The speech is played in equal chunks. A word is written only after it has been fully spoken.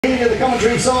Here the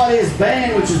commentary side is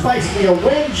band, which is basically a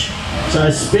wedge. So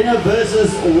spinner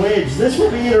versus wedge. This will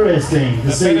be interesting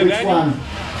to see which one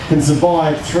can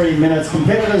survive 3 minutes.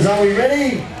 Competitors, are we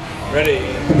ready? Ready.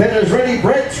 Competitors ready?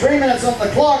 Brett, 3 minutes on the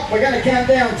clock. We're going to count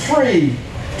down 3,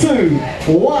 2,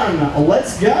 1.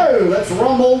 Let's go. Let's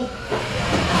rumble.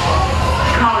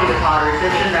 Calling the Potter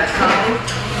attention, that's coming.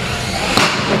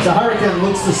 So Hurricane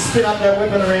looks to spin up that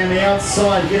weapon around the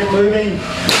outside, get it moving,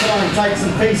 try and take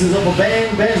some pieces off a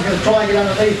band. Band's going to try and get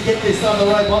underneath, get this thunder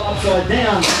robot upside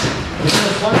down.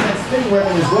 Because once that spinning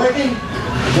weapon is working,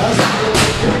 it does a little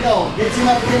bit difficult. Gets him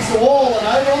up against the wall and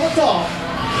over on the top.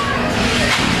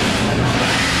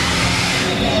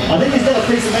 I think he's got a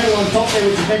piece of metal on top there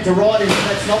which is meant to ride him, but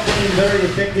that's not being very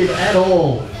effective at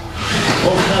all.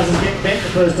 All it does is get bent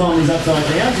the first time he's upside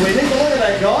down. So we need to look at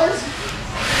that, guys.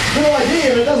 Good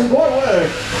idea, but it doesn't quite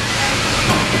work.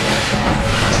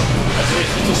 That's it,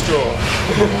 it's a straw.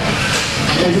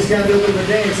 Yeah, he's just going to do a bit of a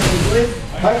dance on his lift.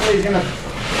 Hopefully he's going to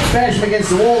bash him against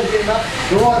the wall to get him up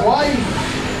the right way.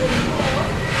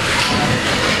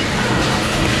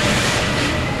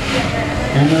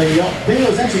 And the thing that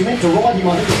was actually meant to ride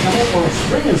him, I think, has come off, or a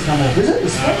string has come off. Is it?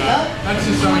 The string, no? That's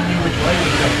just showing you which way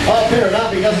he's going. Oh, fair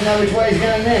enough. He doesn't know which way he's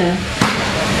going now.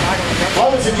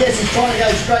 I would suggest he's trying to go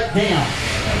straight down.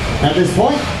 At this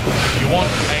point, You want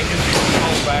Angus, you can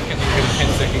hold back and you get a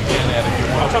 10-second count out if you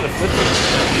want. I'm trying to flip it.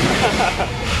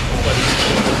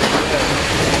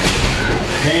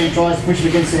 Dan tries to push him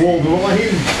against the wall to ride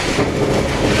him.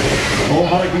 All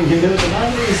Hurricane can do at the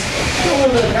moment is got a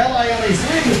little bit of ballet on his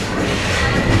lid.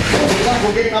 Well, good luck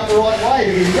will get him up the right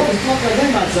way because he's obviously not going to do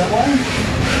much that way.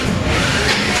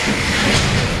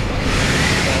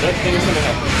 That thing's going to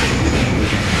happen.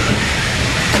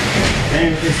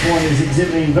 Dan at this point is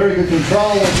exhibiting very good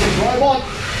control of his robot.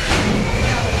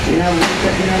 You know, the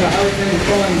Hurricane is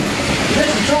trying, he's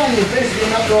actually trying his best to get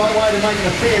him up the right way to make it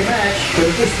a fair match, but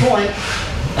at this point,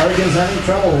 Hurricane's having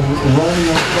trouble rolling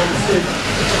on the stick.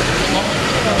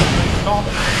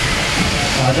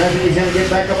 I don't think he's going to get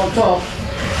back up on top.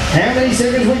 How many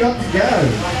seconds we got to go?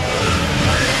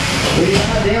 We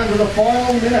are down to the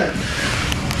final minute.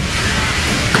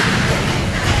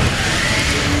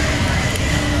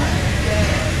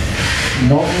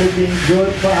 Not looking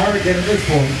good for Hurricane at this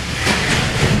point.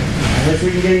 Unless we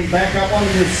can get him back up on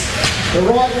this the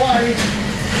right way.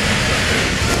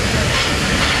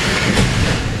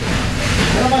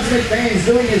 How much of Dan's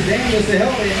doing his damnedest to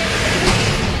help him.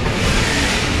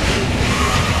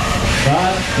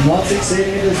 But not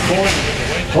succeeding at this point.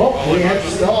 Oh, we have to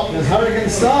stop. Does Hurricane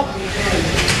stop?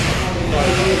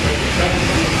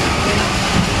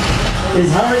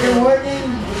 Is Hurricane working?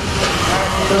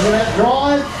 Doesn't that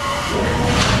drive?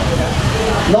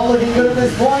 Not looking good at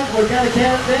this point. We're going to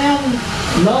count it down.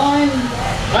 9,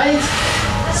 8,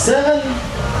 7,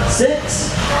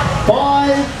 6,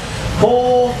 5,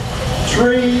 4,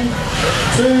 3,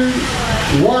 2,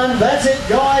 1. That's it,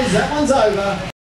 guys. That one's over.